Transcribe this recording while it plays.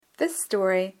This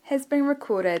story has been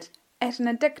recorded at an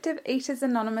Addictive Eaters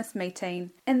Anonymous meeting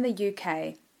in the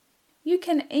UK. You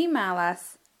can email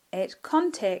us at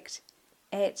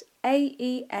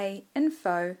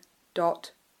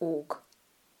contact@aeainfo.org.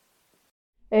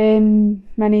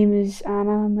 My name is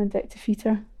Anna, I'm an addictive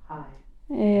eater. Hi.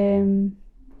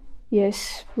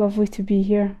 It's lovely to be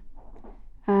here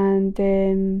and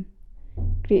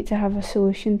great to have a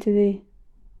solution today.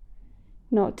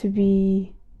 Not to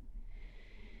be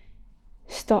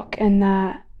stuck in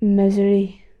that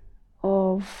misery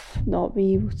of not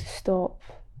being able to stop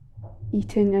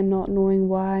eating and not knowing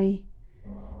why,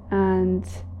 and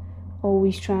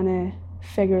always trying to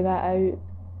figure that out,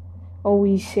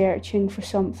 always searching for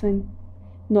something,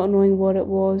 not knowing what it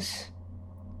was,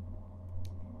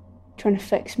 trying to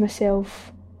fix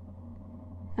myself.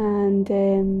 And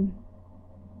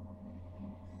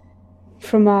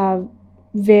from a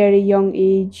very young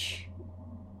age,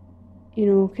 I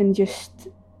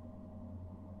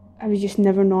was just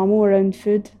never normal around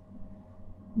food.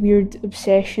 Weird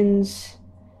obsessions,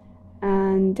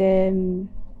 and there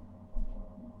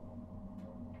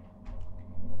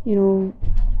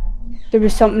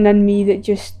was something in me that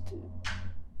just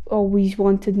always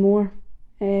wanted more,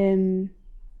 and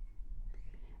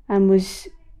I was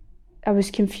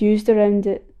confused around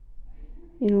it.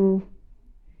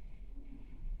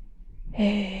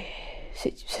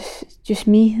 It's just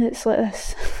me that's like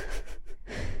this.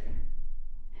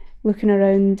 Looking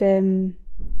around at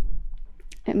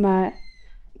my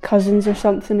cousins or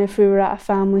something, if we were at a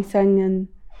family thing, and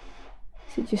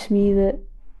is it just me that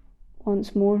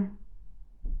wants more?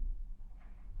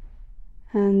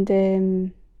 And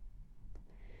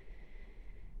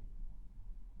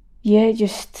it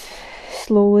just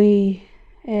slowly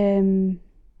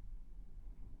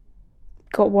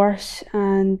got worse,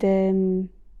 and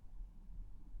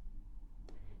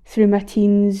through my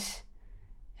teens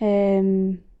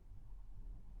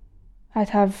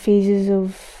I'd have phases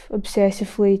of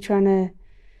obsessively trying to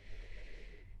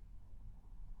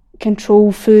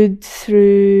control food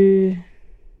through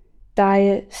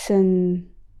diets and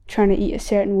trying to eat a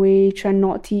certain way, trying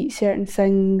not to eat certain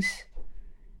things,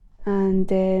 and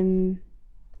then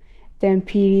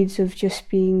periods of just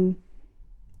being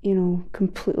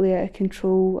completely out of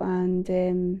control and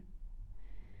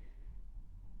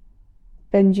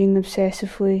binging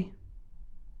obsessively.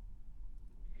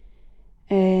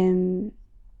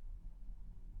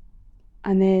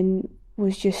 And then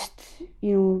was just,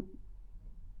 I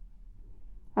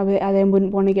then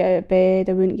wouldn't want to get out of bed,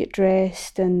 I wouldn't get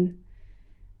dressed, and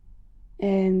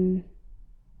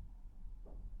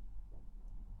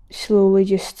slowly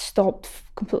just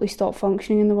completely stopped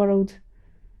functioning in the world.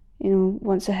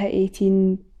 Once I hit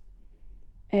 18,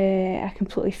 I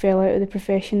completely fell out of the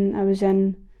profession I was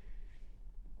in,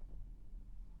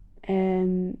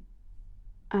 and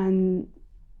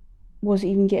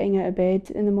wasn't even getting out of bed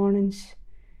in the mornings.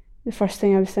 The first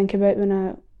thing I would think about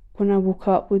when I woke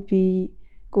up would be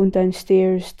going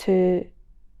downstairs to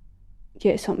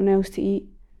get something else to eat,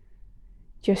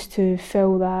 just to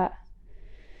fill that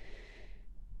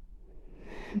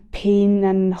pain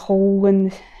and hole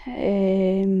in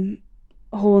the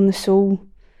soul.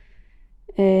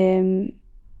 I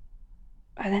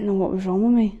didn't know what was wrong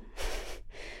with me.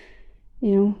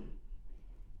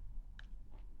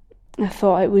 I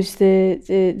thought it was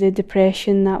the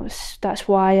depression. That's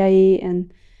why I ate,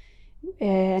 and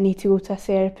I need to go to a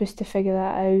therapist to figure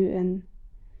that out, and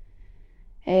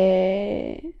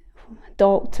a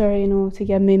doctor, to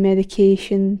give me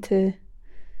medication to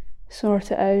sort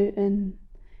it out. And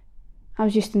I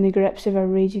was just in the grips of a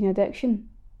raging addiction.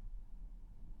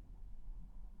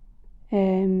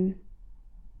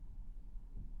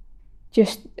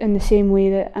 Just in the same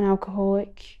way that an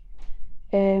alcoholic,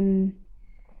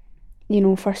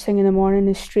 first thing in the morning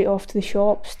is straight off to the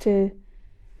shops to,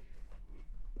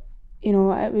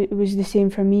 it was the same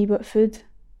for me, but food.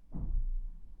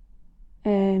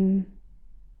 And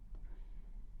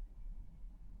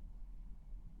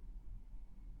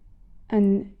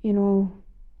I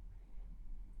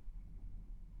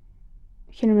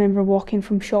can remember walking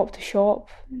from shop to shop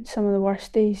in some of the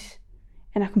worst days,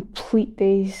 in a complete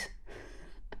daze.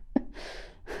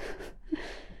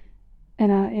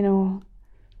 And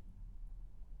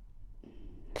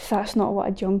if that's not what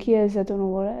a junkie is, I don't know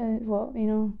what it is.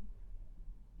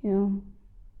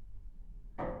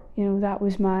 That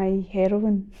was my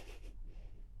heroin.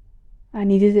 I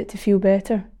needed it to feel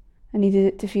better. I needed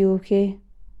it to feel okay.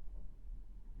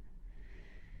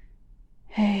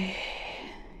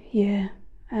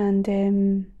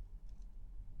 And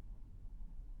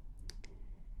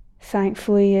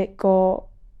thankfully it got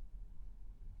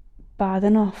bad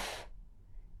enough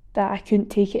that I couldn't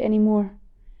take it anymore.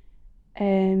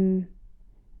 And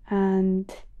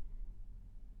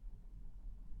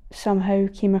somehow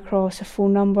came across a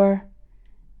phone number,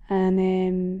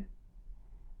 and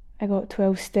I got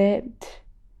 12-stepped,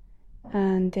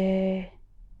 and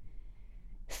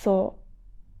thought,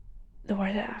 the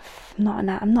word, I'm not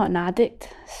an addict.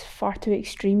 It's far too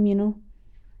extreme, you know.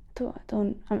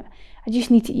 I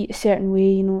just need to eat a certain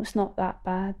way, you know. It's not that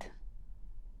bad.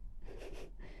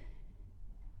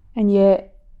 And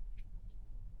yet,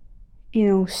 you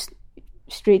know,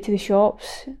 straight to the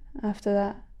shops after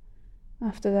that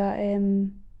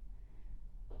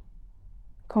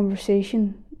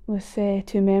conversation with 2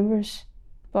 members.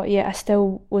 But yet I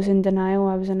still was in denial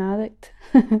I was an addict.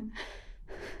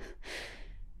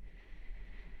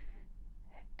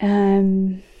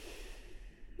 And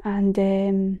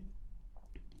I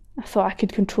thought I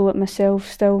could control it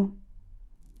myself still.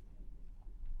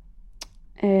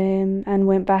 And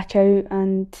went back out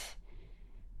and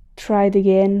tried to,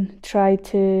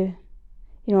 you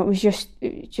know, it was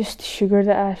just sugar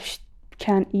that I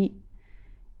can't eat.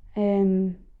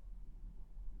 And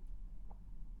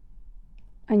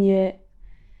yet,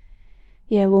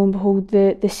 yeah, lo and behold,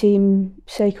 the same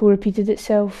cycle repeated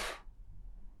itself.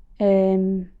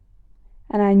 And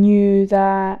I knew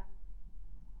that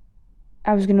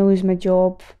I was going to lose my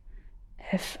job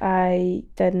if I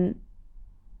didn't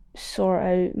sort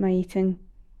out my eating.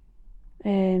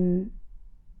 And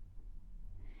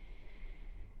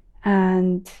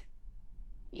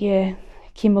yeah,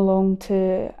 came along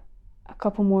to a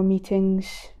couple more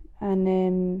meetings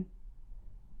and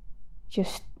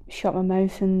just shut my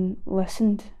mouth and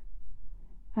listened,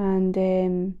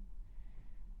 and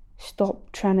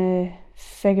stopped trying to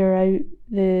figure out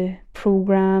the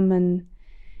programme and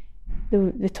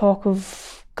the talk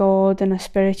of God and a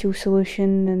spiritual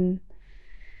solution and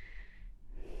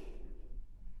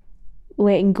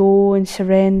letting go and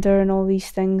surrender and all these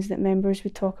things that members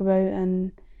would talk about.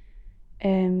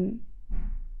 And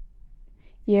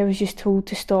I was just told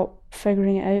to stop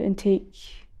figuring it out and take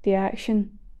the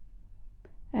action.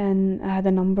 And I had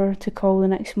a number to call the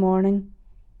next morning,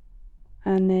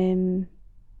 and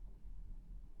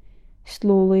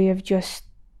slowly I've just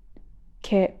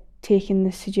kept taking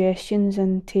the suggestions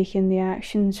and taking the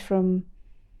actions from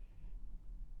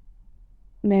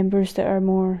members that are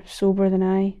more sober than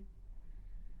I,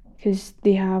 because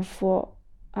they have what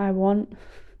I want.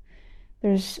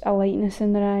 There's a lightness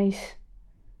in their eyes,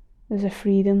 there's a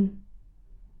freedom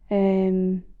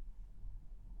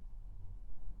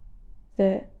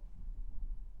that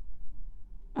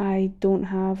I don't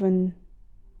have, and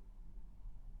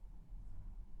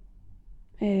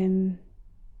I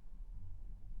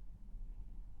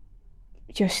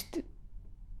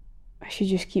should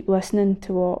just keep listening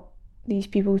to what these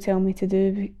people tell me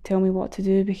what to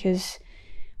do, because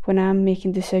when I'm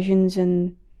making decisions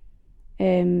and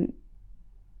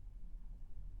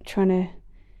trying to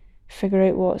figure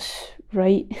out what's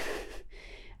right,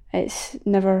 it's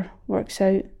never works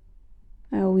out.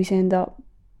 I always end up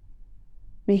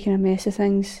making a mess of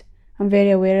things. I'm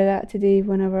very aware of that today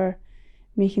whenever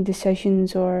making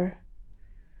decisions, or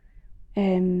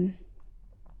it's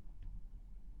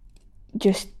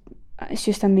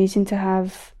just amazing to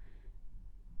have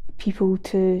people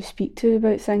to speak to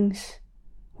about things.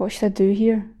 What should I do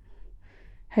here?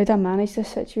 How do I manage this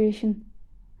situation?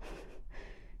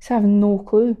 So I have no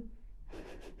clue.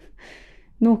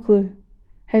 No clue.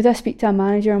 How do I speak to a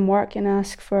manager and work and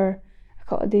ask for a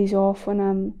couple of days off when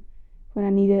I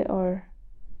need it, or,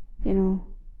 you know,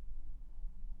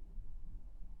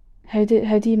 how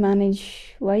do you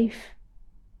manage life?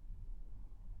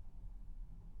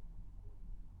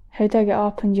 How do I get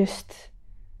up and just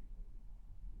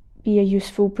be a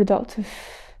useful, productive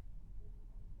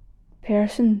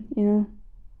person, you know?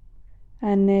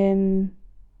 And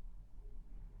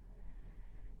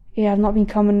I've not been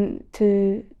coming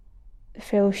to the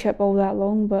fellowship all that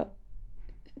long, but,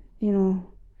 you know,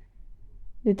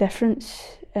 the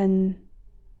difference in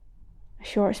a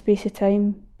short space of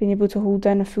time, being able to hold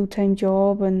down a full-time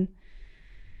job, and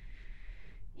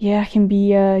I can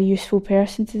be a useful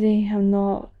person today. I'm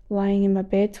not lying in my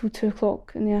bed till 2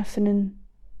 o'clock in the afternoon.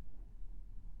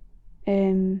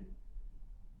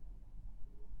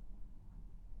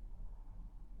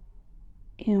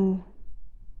 You know,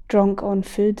 drunk on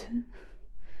food,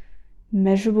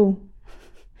 miserable.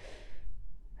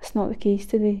 That's not the case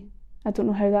today. I don't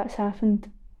know how that's happened.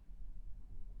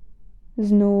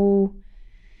 There's no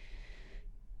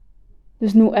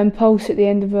impulse at the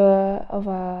end of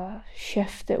a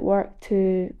shift at work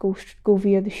to go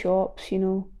via the shops, you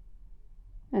know,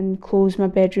 and close my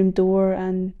bedroom door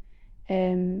and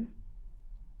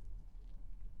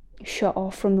shut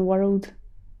off from the world.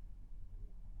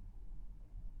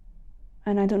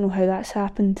 And I don't know how that's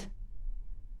happened.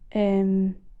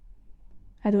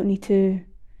 I don't need to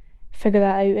figure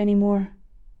that out anymore.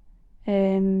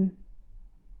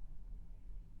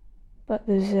 But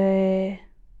there's a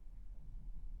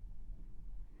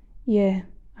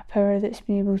power that's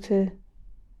been able to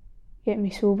get me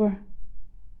sober.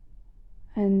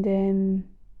 And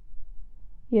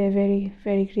very,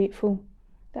 very grateful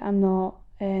that I'm not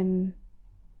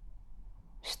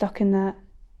stuck in that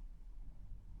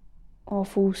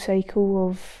awful cycle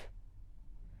of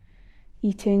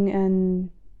eating and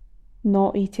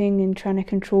not eating and trying to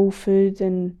control food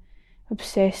and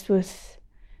obsessed with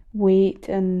weight.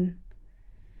 And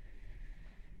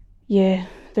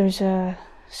there's a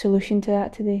solution to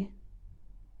that today.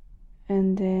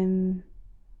 And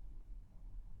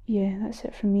that's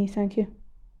it from me. Thank you.